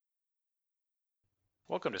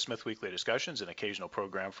Welcome to Smith Weekly Discussions, an occasional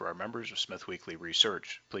program for our members of Smith Weekly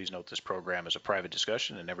Research. Please note this program is a private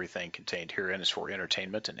discussion and everything contained herein is for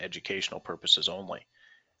entertainment and educational purposes only.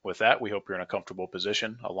 With that, we hope you're in a comfortable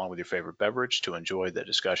position, along with your favorite beverage, to enjoy the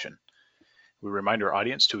discussion. We remind our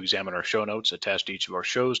audience to examine our show notes attached to each of our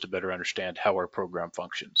shows to better understand how our program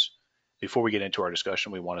functions. Before we get into our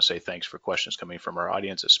discussion, we want to say thanks for questions coming from our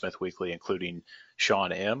audience at Smith Weekly, including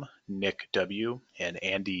Sean M., Nick W., and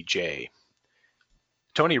Andy J.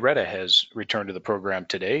 Tony Retta has returned to the program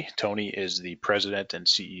today. Tony is the president and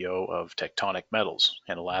CEO of Tectonic Metals,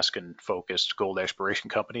 an Alaskan focused gold exploration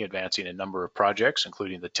company advancing a number of projects,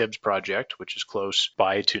 including the Tibbs project, which is close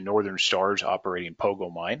by to Northern Star's operating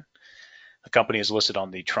Pogo mine. The company is listed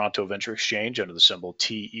on the Toronto Venture Exchange under the symbol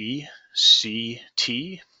TECT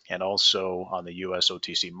and also on the US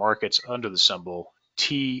OTC markets under the symbol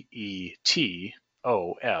TETOF.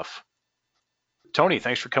 Tony,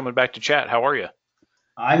 thanks for coming back to chat. How are you?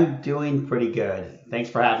 I'm doing pretty good. Thanks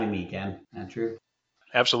for having me again, Andrew.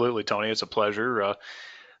 Absolutely, Tony. It's a pleasure.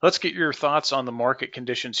 Let's get your thoughts on the market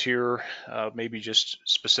conditions here, maybe just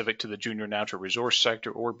specific to the junior natural resource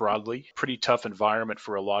sector or broadly. Pretty tough environment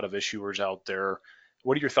for a lot of issuers out there.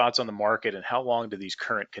 What are your thoughts on the market and how long do these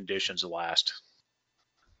current conditions last?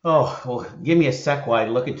 Oh, well, give me a sec while I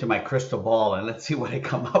look into my crystal ball and let's see what I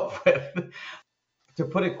come up with. To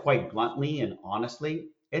put it quite bluntly and honestly,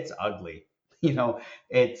 it's ugly. You know,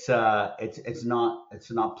 it's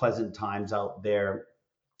not pleasant times out there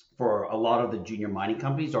for a lot of the junior mining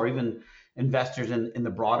companies or even investors in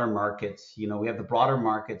the broader markets. You know, we have the broader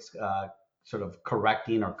markets sort of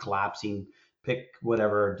correcting or collapsing, pick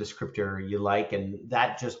whatever descriptor you like. And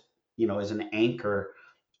that just, is an anchor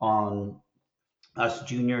on us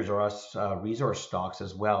juniors or us resource stocks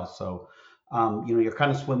as well. So, you're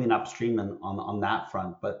kind of swimming upstream on that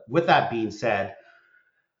front. But with that being said,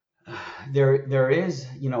 there is,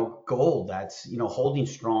 gold that's, holding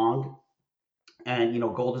strong, and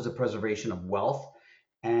gold is a preservation of wealth,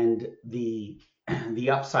 and the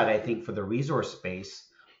upside I think for the resource space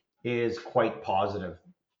is quite positive.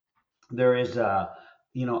 There is a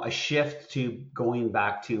shift to going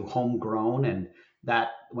back to homegrown, and that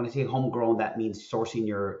when I say homegrown, that means sourcing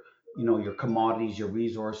your commodities, your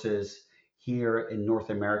resources here in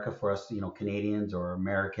North America for us, Canadians or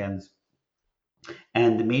Americans.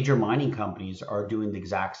 And the major mining companies are doing the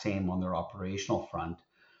exact same on their operational front.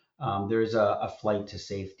 There's a flight to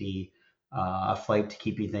safety, a flight to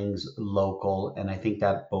keeping things local, and I think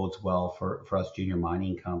that bodes well for us junior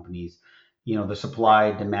mining companies. The supply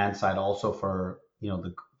demand side also for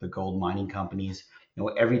the gold mining companies.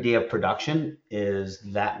 Every day of production is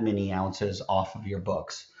that many ounces off of your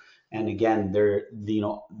books. And again,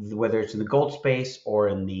 whether it's in the gold space or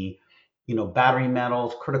in the battery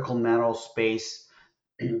metals, critical metals space,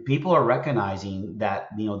 people are recognizing that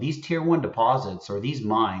these tier one deposits or these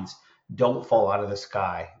mines don't fall out of the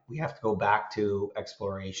sky. We have to go back to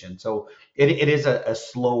exploration. So it is a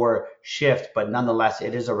slower shift, but nonetheless,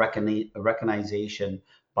 it is a recognition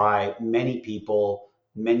by many people,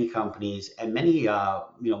 many companies, and many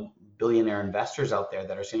billionaire investors out there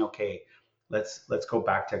that are saying, okay, let's go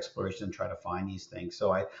back to exploration and try to find these things.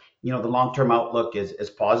 So the long term outlook is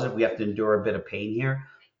positive. We have to endure a bit of pain here,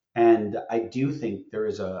 and I do think there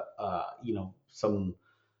is some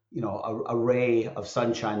a ray of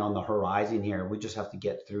sunshine on the horizon here. We just have to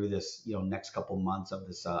get through this next couple months of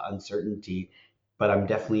this uncertainty. But I'm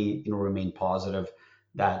definitely remain positive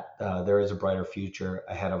that there is a brighter future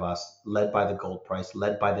ahead of us, led by the gold price,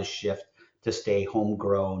 led by the shift to stay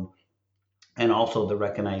homegrown, and also the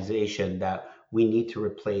recognition that we need to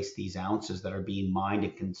replace these ounces that are being mined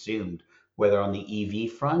and consumed, whether on the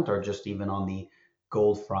EV front or just even on the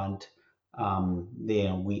gold front.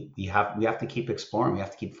 We have to keep exploring. We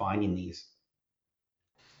have to keep finding these.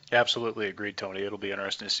 Absolutely agreed, Tony. It'll be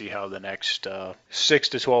interesting to see how the next 6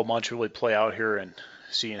 to 12 months really play out here and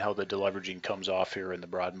seeing how the deleveraging comes off here in the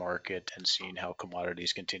broad market and seeing how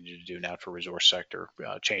commodities continue to do natural resource sector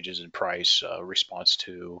changes in price, response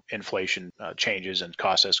to inflation changes and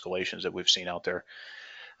cost escalations that we've seen out there.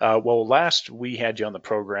 Well, last we had you on the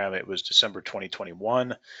program, it was December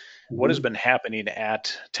 2021. What has Mhm. been happening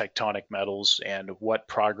at Tectonic Metals and what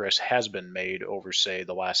progress has been made over, say,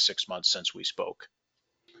 the last 6 months since we spoke?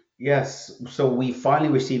 Yes, so we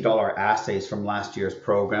finally received all our assays from last year's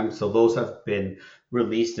program. So those have been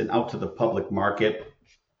released and out to the public market.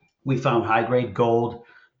 We found high grade gold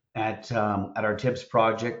at our Tibbs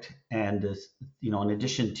project, and in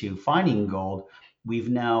addition to finding gold, we've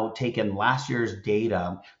now taken last year's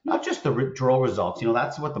data, not just the drill results.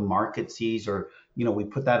 That's what the market sees, or we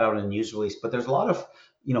put that out in a news release. But there's a lot of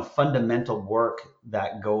fundamental work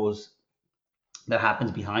that goes that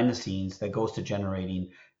happens behind the scenes that goes to generating,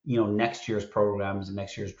 next year's programs and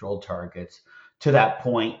next year's drill targets. To that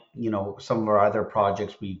point, some of our other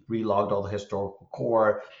projects, we've relogged all the historical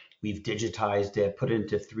core, we've digitized it, put it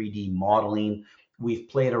into 3D modeling. We've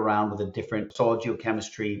played around with a different soil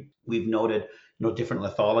geochemistry. We've noted, different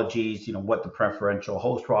lithologies, what the preferential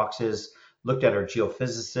host rocks is, looked at our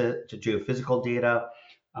geophysical data.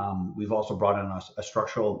 We've also brought in a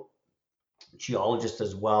structural geologist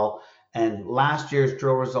as well. And last year's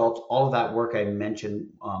drill results, all of that work I mentioned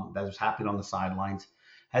that was happening on the sidelines,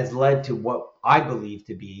 has led to what I believe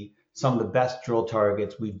to be some of the best drill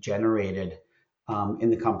targets we've generated in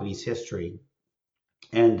the company's history.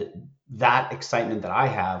 And that excitement that I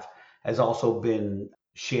have has also been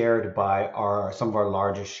shared by some of our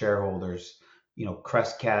largest shareholders.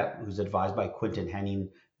 Crescat, who's advised by Quinton Henning,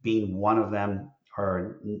 being one of them,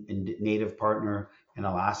 our native partner in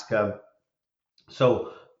Alaska.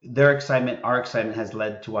 So their excitement, our excitement, has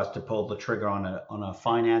led to us to pull the trigger on a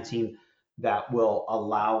financing that will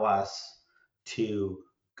allow us to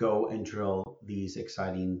go and drill these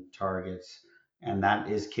exciting targets. And that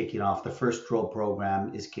is kicking off. The first drill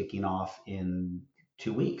program is kicking off in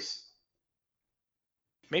 2 weeks.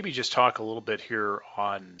 Maybe just talk a little bit here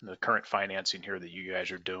on the current financing here that you guys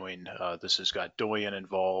are doing. This has got Doyen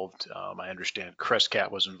involved. I understand Crescat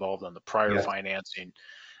was involved on the prior Yes. financing.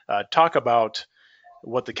 Talk about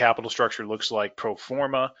what the capital structure looks like pro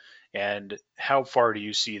forma, and how far do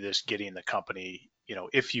you see this getting the company?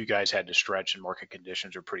 If you guys had to stretch and market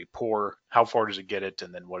conditions are pretty poor, how far does it get it?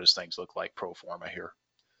 And then what does things look like pro forma here?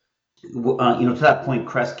 To that point,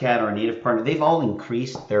 Crescat, our native partner, they've all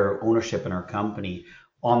increased their ownership in our company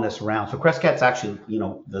on this round. So Crescat's actually,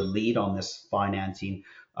 the lead on this financing.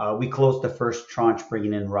 We closed the first tranche,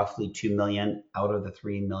 bringing in roughly 2 million out of the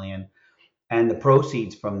 3 million, and the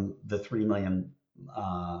proceeds from the $3 million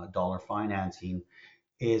dollar financing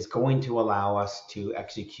is going to allow us to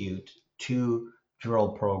execute 2 drill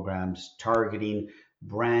programs targeting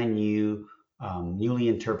brand new, newly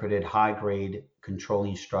interpreted high-grade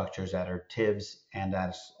controlling structures at our TIBS and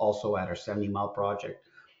also at our 70 Mile project.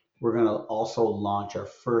 We're going to also launch our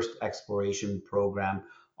first exploration program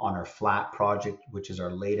on our Flat project, which is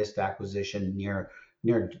our latest acquisition near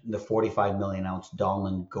the 45 million ounce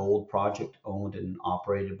Donlin Gold project, owned and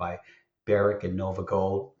operated by Barrick and Nova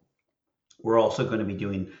Gold. We're also going to be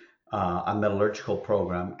doing a metallurgical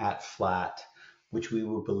program at Flat, which we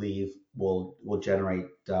will believe will generate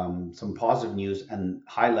some positive news and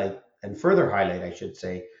further highlight, I should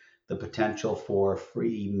say, the potential for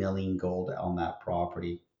free milling gold on that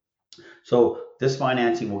property. So this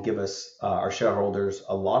financing will give us, our shareholders,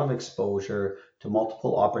 a lot of exposure to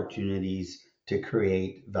multiple opportunities to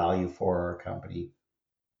create value for our company.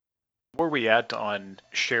 Where are we at on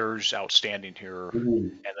shares outstanding here?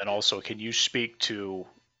 Mhm. And then also, can you speak to,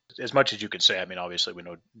 as much as you can say, I mean, obviously we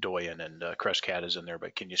know Doyen and Crescat is in there,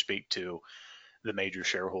 but can you speak to the major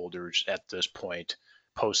shareholders at this point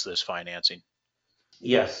post this financing?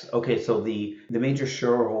 Yes. Okay. So the major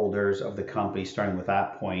shareholders of the company, starting with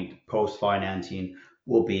that point, post financing,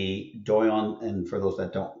 will be Doyon, and for those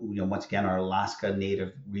that don't, once again, our Alaska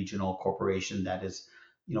Native Regional Corporation that has,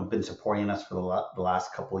 been supporting us for the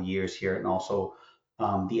last couple of years here, and also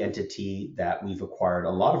the entity that we've acquired a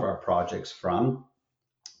lot of our projects from.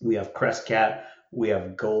 We have Crescat, we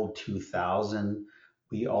have Gold 2000,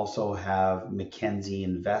 we also have Mackenzie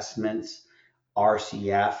Investments,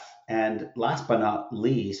 RCF, and last but not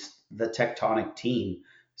least, the Tectonic team,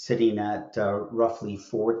 sitting at roughly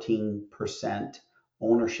 14%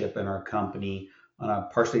 ownership in our company. On a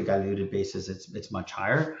partially diluted basis, it's much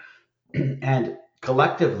higher. And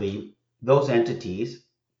collectively, those entities,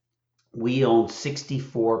 we own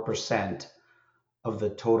 64% of the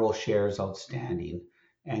total shares outstanding.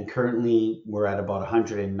 And currently, we're at about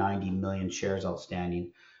 190 million shares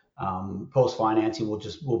outstanding. Post financing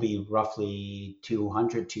will be roughly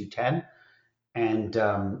 200, 210, and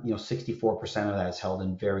 64% of that is held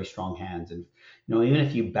in very strong hands. And even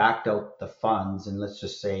if you backed out the funds, and let's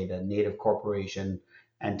just say the Native Corporation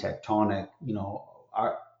and Tectonic,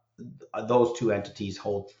 those two entities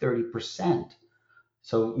hold 30%.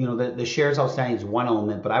 So, the shares outstanding is one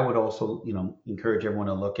element, but I would also, encourage everyone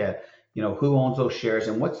to look at, who owns those shares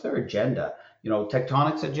and what's their agenda.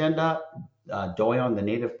 Tectonic's agenda, Doyon, the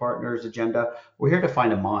native partners agenda. We're here to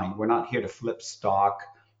find a mine. We're not here to flip stock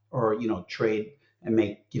or, trade and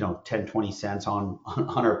make, 10, 20 cents on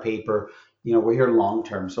our paper. We're here long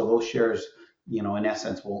term. So those shares, in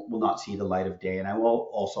essence, will not see the light of day. And I will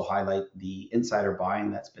also highlight the insider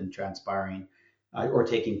buying that's been transpiring or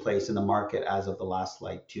taking place in the market as of the last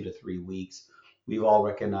 2 to 3 weeks. We've all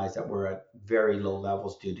recognized that we're at very low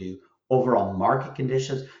levels due to overall market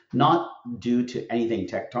conditions, not due to anything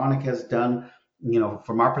Tectonic has done.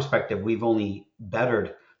 From our perspective, we've only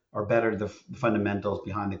bettered the fundamentals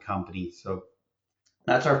behind the company. So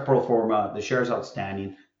that's our pro forma, the shares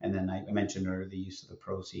outstanding, and then I mentioned earlier the use of the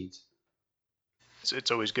proceeds.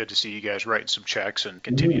 It's always good to see you guys writing some checks and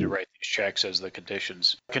continue to Mhm. write these checks as the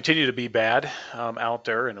conditions continue to be bad out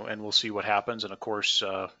there, and we'll see what happens. And of course,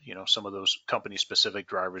 some of those company specific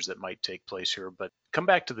drivers that might take place here. But come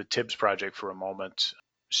back to the Tibbs project for a moment.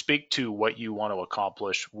 Speak to what you want to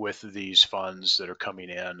accomplish with these funds that are coming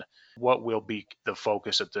in. What will be the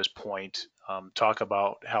focus at this point? Talk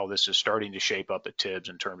about how this is starting to shape up at Tibbs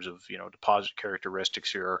in terms of deposit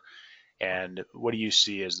characteristics here, and what do you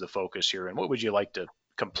see as the focus here? And what would you like to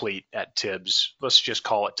complete at Tibbs? Let's just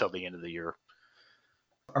call it till the end of the year.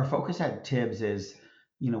 Our focus at Tibbs is,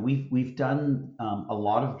 we've done a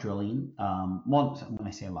lot of drilling. Well, when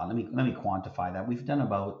I say a lot, let me quantify that. We've done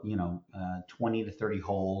about 20 to 30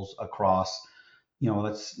 holes across,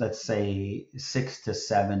 let's say 6 to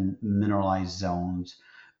 7 mineralized zones.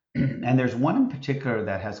 And there's one in particular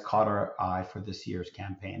that has caught our eye for this year's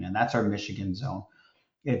campaign, and that's our Michigan zone.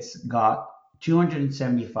 It's got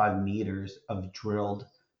 275 meters of drilled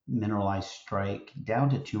mineralized strike down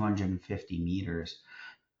to 250 meters.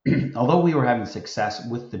 Although we were having success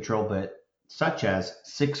with the drill bit, such as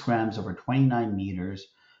 6 grams over 29 meters,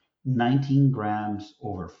 19 grams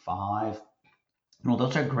over 5,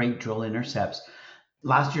 those are great drill intercepts.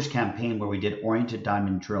 Last year's campaign, where we did oriented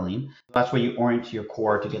diamond drilling, that's where you orient your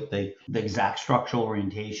core to get the exact structural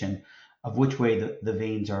orientation of which way the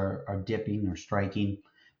veins are dipping or striking.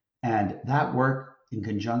 And that work, in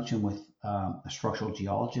conjunction with a structural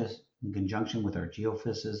geologist, in conjunction with our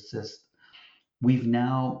geophysicist, we've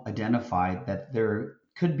now identified that there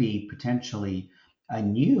could be potentially a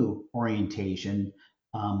new orientation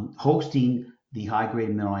hosting the high grade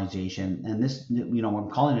mineralization. And this,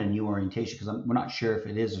 I'm calling it a new orientation because we're not sure if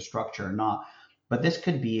it is a structure or not, but this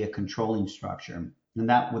could be a controlling structure. And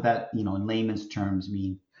that, what that, in layman's terms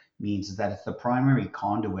means that it's the primary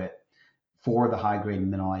conduit for the high grade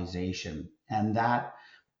mineralization. And that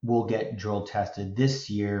will get drill tested this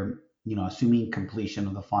year, assuming completion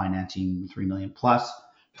of the financing, 3 million plus.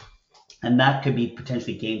 And that could be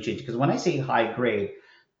potentially game changing, because when I say high grade,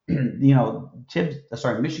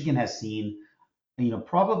 Michigan has seen,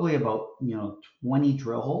 probably about, 20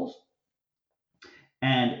 drill holes.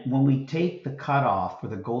 And when we take the cutoff for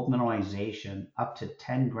the gold mineralization up to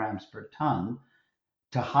 10 grams per ton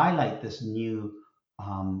to highlight this new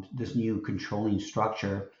controlling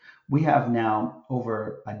structure, we have now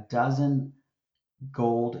over a dozen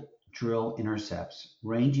gold drill intercepts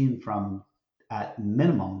ranging from, at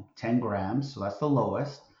minimum, 10 grams, so that's the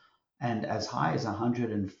lowest, and as high as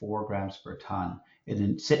 104 grams per ton,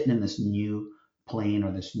 and sitting in this new plane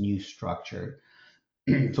or this new structure.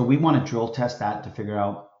 So we want to drill test that to figure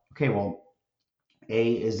out, okay, well,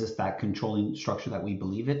 is this that controlling structure that we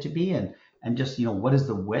believe it to be, and just, what is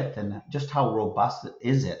the width and just how robust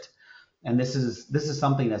is it? And this is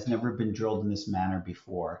something that's never been drilled in this manner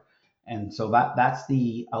before. And so that's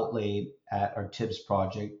the outlay at our Tibbs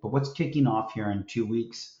project. But what's kicking off here in 2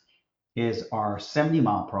 weeks is our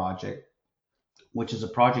 70-mile project, which is a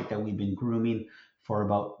project that we've been grooming for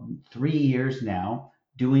about 3 years now,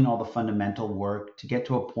 doing all the fundamental work to get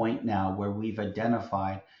to a point now where we've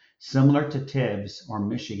identified, similar to Tibbs or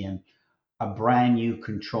Michigan, a brand new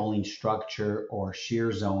controlling structure or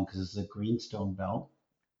shear zone, because it's a greenstone belt,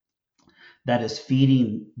 that is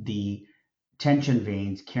feeding the tension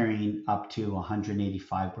veins carrying up to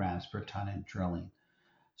 185 grams per ton in drilling.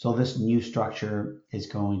 So this new structure is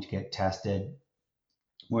going to get tested,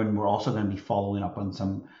 when we're also going to be following up on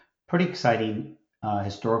some pretty exciting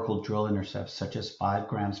historical drill intercepts, such as 5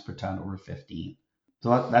 grams per ton over 15.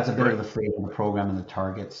 So that's a bit Great. of the flavor of the program and the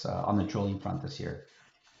targets on the drilling front this year.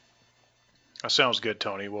 That sounds good,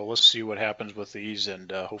 Tony. Well, let's see what happens with these,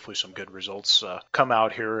 and hopefully some good results come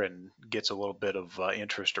out here and gets a little bit of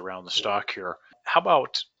interest around the stock here. How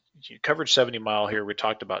about you covered 70 Mile here? We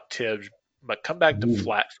talked about Tibbs, but come back to Mhm.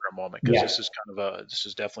 Flat for a moment, because Yeah. this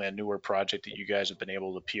is definitely a newer project that you guys have been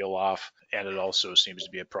able to peel off, and it also seems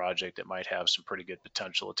to be a project that might have some pretty good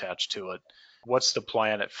potential attached to it. What's the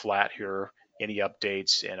plan at Flat here? Any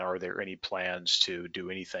updates, and are there any plans to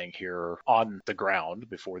do anything here on the ground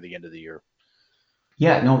before the end of the year?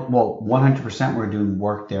 Yeah, no, well, 100% we're doing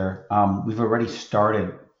work there. We've already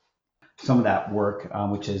started some of that work,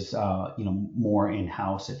 which is, more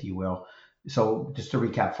in-house, if you will. So just to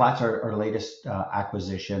recap, Flats are our latest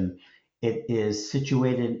acquisition. It is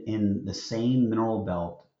situated in the same mineral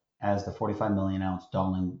belt as the 45 million ounce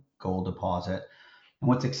Donlin gold deposit. And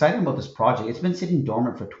what's exciting about this project, it's been sitting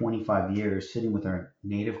dormant for 25 years, sitting with our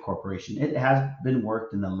native corporation. It has been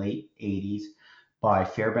worked in the late 80s by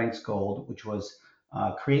Fairbanks Gold, which was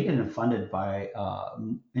created and funded by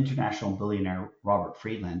international billionaire Robert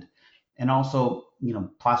Friedland. And also,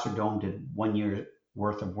 Placer Dome did 1 year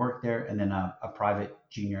worth of work there, and then a private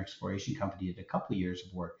junior exploration company did a couple of years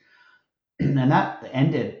of work. And that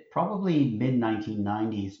ended probably mid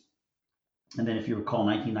 1990s. And then, if you recall,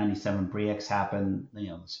 1997, Bre-X happened.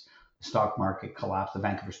 The stock market collapsed. The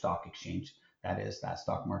Vancouver Stock Exchange, that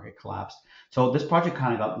stock market collapsed. So this project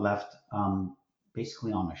kind of got left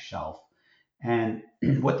basically on a shelf. And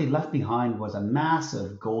what they left behind was a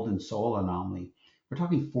massive golden soil anomaly. We're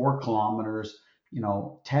talking 4 kilometers.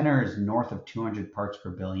 Tenor is north of 200 parts per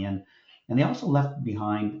billion. And they also left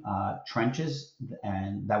behind trenches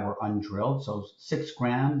and that were undrilled. So 6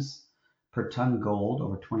 grams per ton gold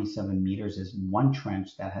over 27 meters is one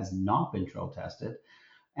trench that has not been drill tested.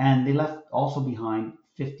 And they left also behind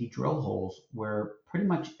 50 drill holes where pretty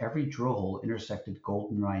much every drill hole intersected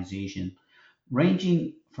gold mineralization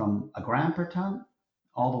ranging from a gram per ton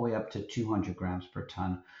all the way up to 200 grams per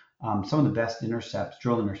ton. Some of the best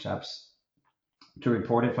drill intercepts to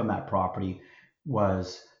report it from that property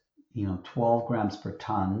was 12 grams per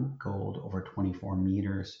ton gold over 24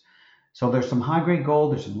 meters. So there's some high grade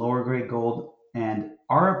gold, there's some lower grade gold, and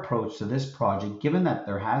our approach to this project, given that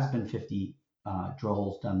there has been 50 drill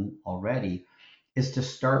holes done already, is to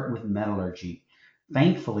start with metallurgy.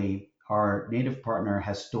 Thankfully, our native partner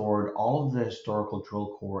has stored all of the historical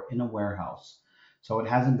drill core in a warehouse, so it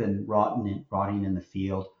hasn't been rotting in the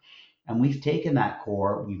field. And we've taken that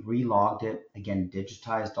core, we've relogged it, again,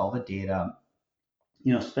 digitized all the data,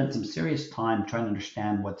 spent some serious time trying to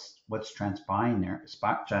understand what's transpiring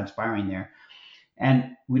there.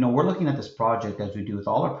 And we're looking at this project as we do with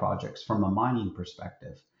all our projects from a mining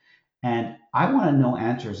perspective. And I want to know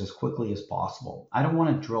answers as quickly as possible. I don't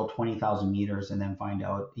want to drill 20,000 meters and then find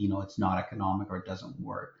out, it's not economic or it doesn't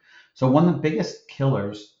work. So one of the biggest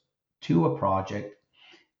killers to a project,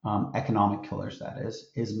 economic killers that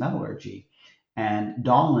is metallurgy. And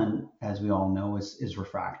Donlin, as we all know, is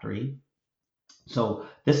refractory. So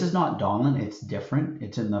this is not Donlin, it's different.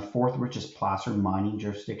 It's in the fourth richest placer mining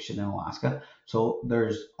jurisdiction in Alaska. So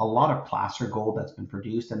there's a lot of placer gold that's been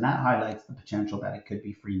produced, and that highlights the potential that it could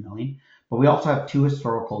be free milling. But we also have two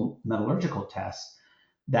historical metallurgical tests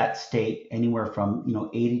that state anywhere from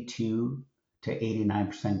 82 to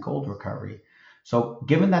 89% gold recovery. So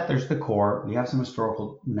given that there's the core, we have some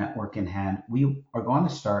historical network in hand, we are going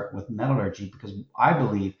to start with metallurgy because I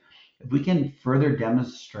believe if we can further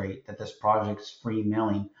demonstrate that this project's free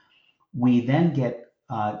milling, we then get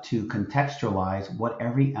to contextualize what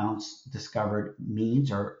every ounce discovered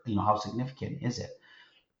means, or how significant is it.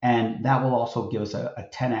 And that will also give us a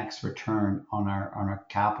 10x return on our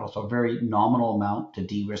capital. So a very nominal amount to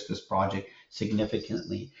de-risk this project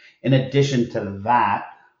significantly. In addition to that,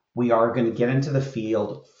 we are going to get into the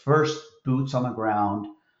field, first boots on the ground,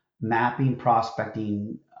 mapping,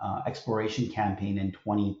 prospecting, exploration campaign in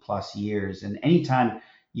 20 plus years. And anytime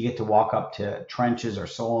you get to walk up to trenches or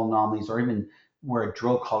soil anomalies, or even where a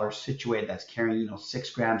drill collar is situated that's carrying 6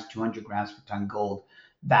 grams, 200 grams per ton gold,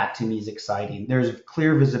 that to me is exciting. There's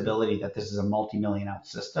clear visibility that this is a multi-million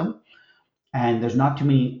ounce system, and there's not too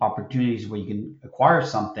many opportunities where you can acquire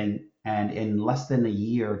something and in less than a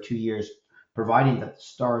year or 2 years, providing that the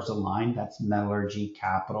stars align. That's metallurgy,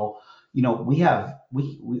 capital. We can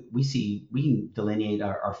delineate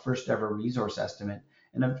our first ever resource estimate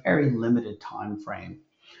in a very limited time frame.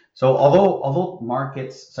 So although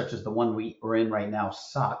markets such as the one we're in right now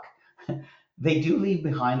suck, they do leave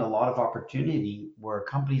behind a lot of opportunity where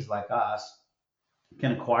companies like us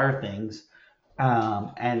can acquire things,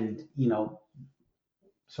 and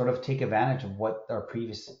sort of take advantage of what our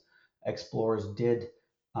previous explorers did,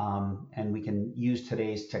 and we can use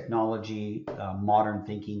today's technology, modern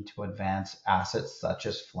thinking to advance assets such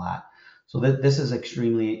as flat. So this is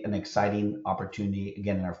extremely an exciting opportunity.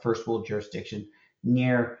 Again, in our first world jurisdiction,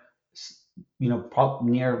 near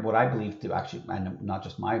near what I believe to actually, and not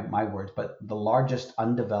just my words, but the largest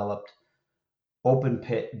undeveloped open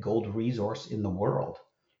pit gold resource in the world.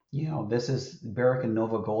 This is Barrick and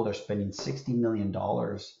Nova Gold are spending $60 million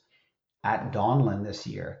at Donlin this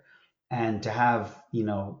year. And to have,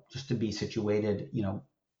 just to be situated,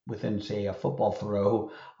 within, say, a football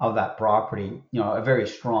throw of that property, a very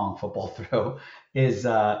strong football throw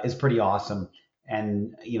is pretty awesome.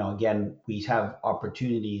 And, again, we have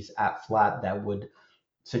opportunities at Flat that would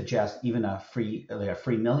suggest even a free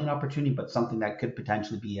milling opportunity, but something that could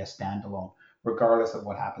potentially be a standalone, regardless of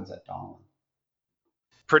what happens at Donlin.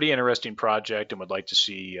 pretty interesting project and would like to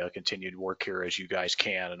see continued work here as you guys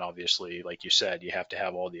can. And obviously, like you said, you have to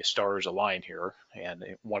have all the stars align here. And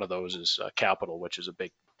one of those is capital, which is a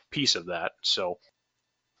big piece of that. So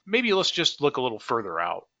maybe let's just look a little further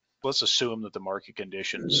out. Let's assume that the market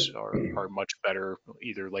conditions are much better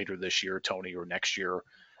either later this year, Tony, or next year.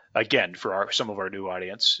 Again, for some of our new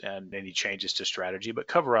audience and any changes to strategy, but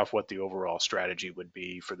cover off what the overall strategy would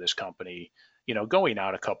be for this company, going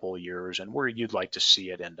out a couple of years and where you'd like to see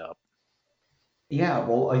it end up. Yeah,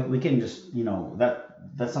 well, we can just,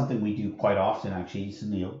 that's something we do quite often actually. Is,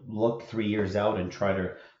 look 3 years out and try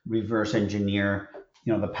to reverse engineer,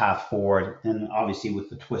 the path forward. And obviously with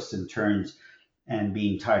the twists and turns and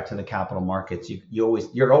being tied to the capital markets,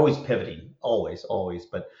 you're always pivoting, always.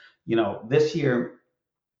 But, this year,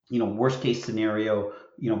 worst case scenario,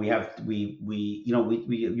 you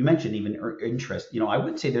mentioned even interest. I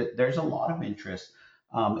would say that there's a lot of interest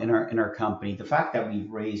in our company. The fact that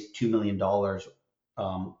we've raised $2 million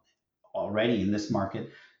already in this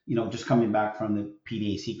market, just coming back from the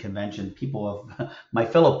PDAC convention, people have my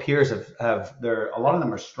fellow peers have a lot of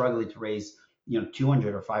them are struggling to raise,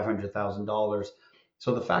 200 or $500,000.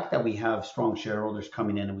 So the fact that we have strong shareholders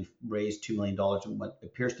coming in and we've raised $2 million in what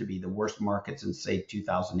appears to be the worst market since say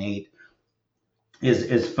 2008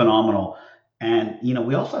 is phenomenal. And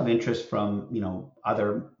we also have interest from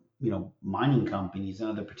other mining companies and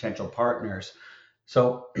other potential partners.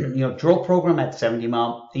 So drill program at 70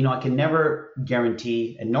 Mile. I can never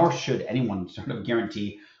guarantee, and nor should anyone sort of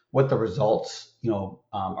guarantee what the results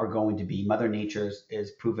are going to be. Mother Nature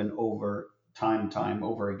is proven over time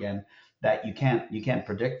over again that you can't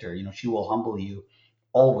predict her. She will humble you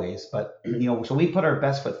always. But so we put our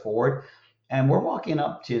best foot forward. And we're walking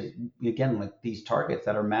up to, again, like these targets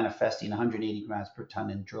that are manifesting 180 grams per ton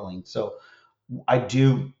in drilling. So I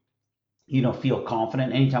do, feel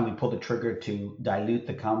confident anytime we pull the trigger to dilute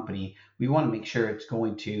the company. We want to make sure it's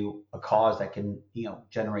going to a cause that can,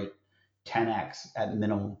 generate 10x at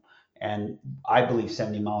minimum. And I believe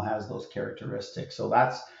 70 Mile has those characteristics. So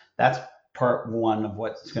that's part one of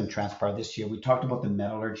what's going to transpire this year. We talked about the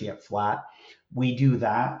metallurgy at flat. We do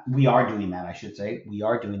that. We are doing that, I should say. We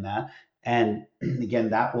are doing that. And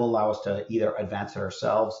again, that will allow us to either advance it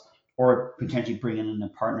ourselves or potentially bring in a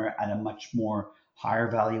partner at a much more higher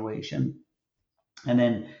valuation. And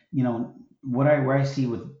then, where I see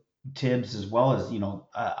with Tibbs as well as,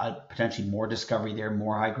 potentially more discovery there,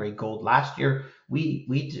 more high grade gold. Last year,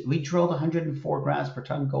 we drilled 104 grams per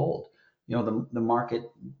ton gold. The market,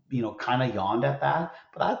 kind of yawned at that,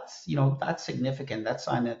 but that's significant. That's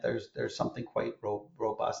sign that there's something quite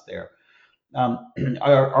robust there.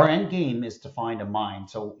 Our end game is to find a mine.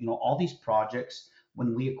 So, all these projects,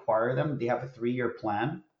 when we acquire them, they have a 3-year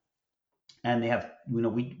plan, and they have,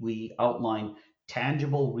 we outline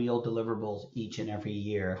tangible, real deliverables each and every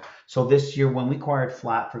year. So this year, when we acquired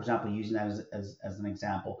Flat, for example, using that as an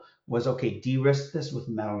example, was okay, de-risk this with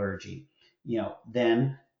metallurgy.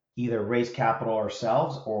 Then either raise capital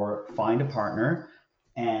ourselves or find a partner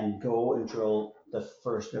and go and drill the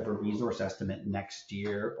first ever resource estimate next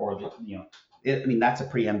year, or that's a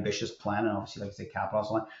pretty ambitious plan, and obviously, like I say, capital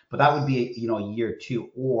line, but that would be year 2,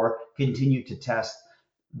 or continue to test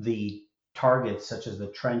the targets such as the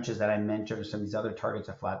trenches that I mentioned, or some of these other targets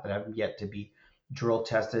at flat that have yet to be drill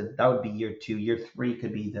tested. That would be year 2. Year 3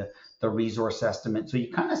 could be the resource estimate. So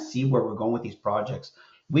you kind of see where we're going with these projects.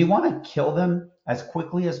 We want to kill them as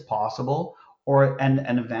quickly as possible, and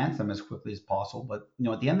advance them as quickly as possible. But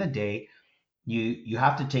at the end of the day, you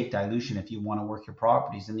have to take dilution if you want to work your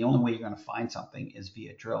properties, and the only way you're going to find something is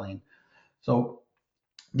via drilling. So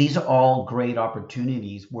these are all great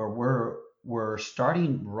opportunities where we're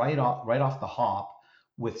starting right off the hop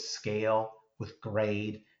with scale, with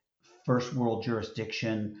grade, first world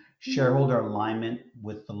jurisdiction, shareholder alignment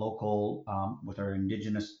with the local, with our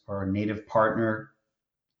indigenous or native partner.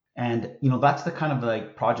 And that's the kind of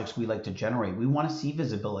like projects we like to generate. We want to see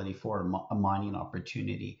visibility for a mining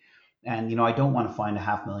opportunity. And I don't want to find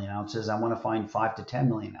 500,000 ounces. I want to find 5 to 10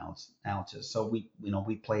 million ounces. So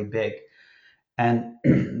we play big. And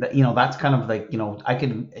that's kind of like, I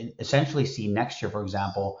can essentially see next year, for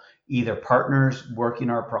example, either partners working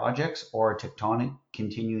our projects or Tectonic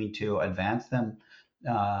continuing to advance them,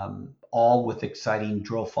 all with exciting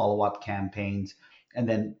drill follow-up campaigns, and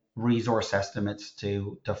then resource estimates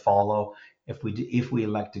to follow if we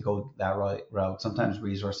elect to go that route. Sometimes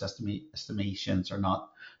resource estimations are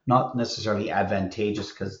not necessarily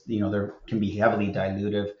advantageous because there can be heavily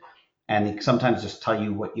dilutive, and they sometimes just tell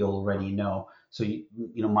you what you already know. So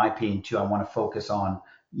my opinion too, I want to focus on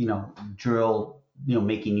drill,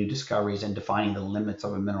 making new discoveries and defining the limits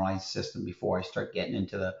of a mineralized system before I start getting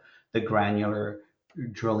into the granular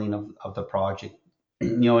drilling of the project.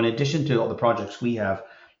 In addition to all the projects we have,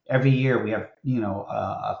 every year we have,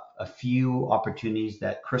 a few opportunities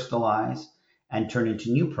that crystallize and turn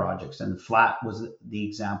into new projects. And flat was the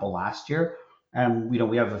example last year. And,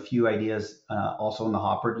 we have a few ideas also in the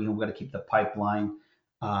hopper. We've got to keep the pipeline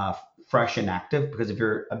uh, fresh and active, because if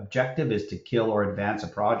your objective is to kill or advance a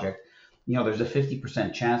project, there's a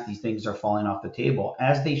 50% chance these things are falling off the table,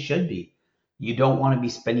 as they should be. You don't want to be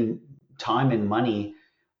spending time and money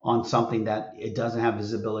on something that it doesn't have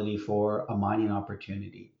visibility for a mining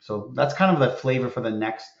opportunity. So that's kind of the flavor for the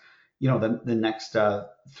next, the next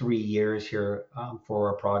 3 years here, for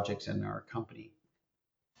our projects in our company.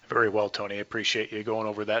 Very well, Tony. I appreciate you going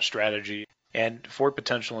over that strategy. And for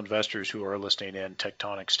potential investors who are listening in,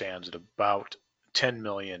 Tectonic stands at about 10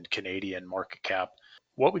 million Canadian market cap.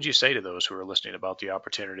 What would you say to those who are listening about the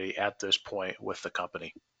opportunity at this point with the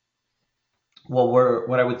company? Well,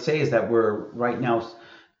 what I would say is that we're right now,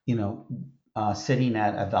 you know, sitting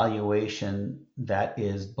at a valuation that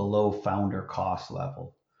is below founder cost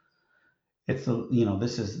level. It's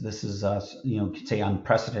this is could say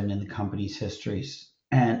unprecedented in the company's histories,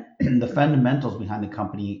 and the fundamentals behind the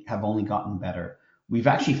company have only gotten better. We've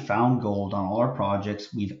actually found gold on all our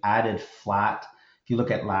projects. We've added flat. If you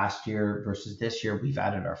look at last year versus this year, we've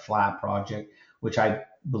added our flat project, which I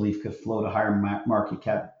believe could float a higher market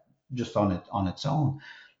cap just on its own.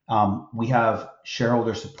 We have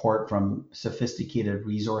shareholder support from sophisticated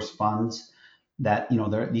resource funds that,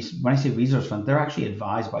 they're these, when I say resource funds, they're actually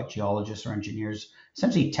advised by geologists or engineers,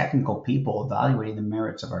 essentially technical people evaluating the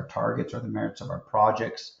merits of our targets or the merits of our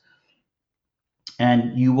projects.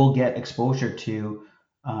 And you will get exposure to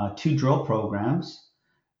two drill programs,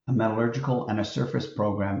 a metallurgical and a surface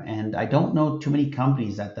program. And I don't know too many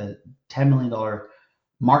companies at the $10 million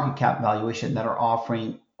market cap valuation that are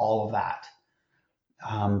offering all of that.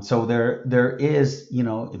 So there is,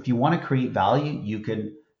 if you want to create value, you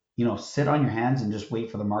can, sit on your hands and just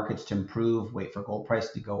wait for the markets to improve, wait for gold price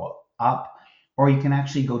to go up, or you can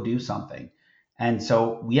actually go do something. And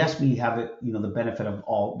so, yes, we have it, the benefit of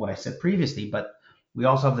all what I said previously, but we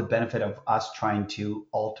also have the benefit of us trying to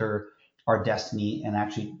alter our destiny and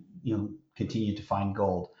actually, continue to find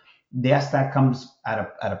gold. Yes, that comes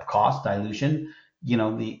at a cost, dilution.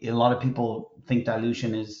 A lot of people think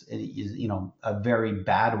dilution is a very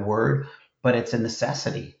bad word, but it's a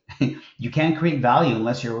necessity. You can't create value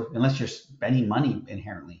unless you're spending money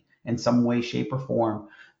inherently in some way, shape, or form.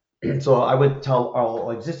 So I would tell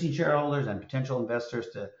all existing shareholders and potential investors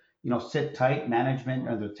to, sit tight. Management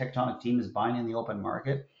or the Tectonic team is buying in the open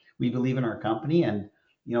market. We believe in our company, and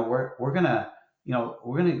we're gonna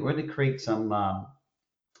create some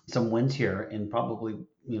wins here, and probably,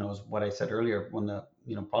 is what I said earlier, one of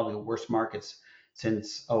the, probably the worst markets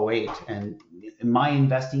since '08. And in my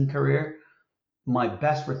investing career, my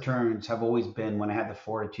best returns have always been when I had the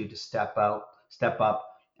fortitude to step up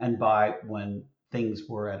and buy when things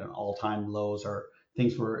were at an all-time lows, or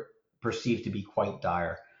things were perceived to be quite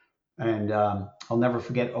dire. And I'll never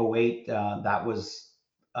forget '08. That was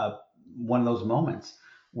uh, one of those moments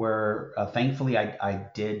where, thankfully, I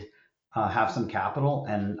did have some capital,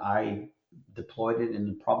 and I deployed it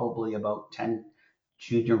in probably about 10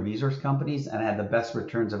 junior resource companies, and I had the best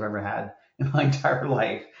returns I've ever had in my entire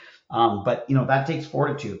life. But that takes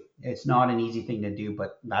fortitude. It's not an easy thing to do,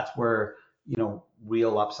 but that's where,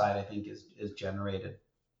 real upside, I think, is generated.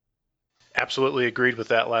 Absolutely agreed with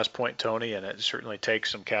that last point, Tony, and it certainly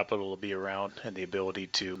takes some capital to be around and the ability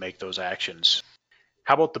to make those actions.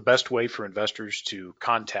 How about the best way for investors to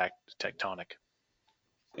contact Tectonic?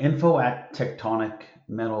 Info at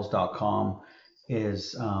tectonicmetals.com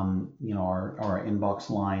is, our inbox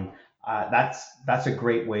line. That's a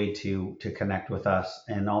great way to connect with us,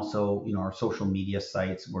 and also, our social media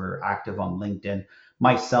sites. We're active on LinkedIn.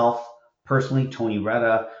 Myself personally, Tony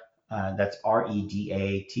Reda, that's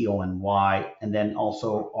REDATONY, and then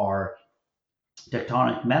also our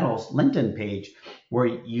Tectonic Metals LinkedIn page, where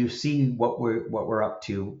you see what we're up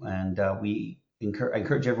to. And I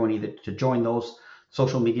encourage everyone either to join those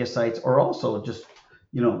social media sites, or also just,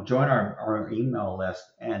 join our email list,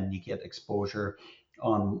 and you get exposure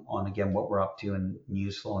on again what we're up to, and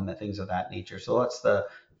useful, and the things of that nature. So that's the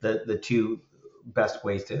two best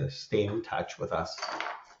ways to stay in touch with us.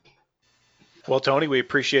 Well, Tony, we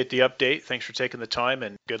appreciate the update. Thanks for taking the time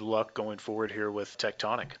and good luck going forward here with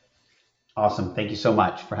Tectonic. Awesome. Thank you so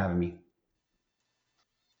much for having me.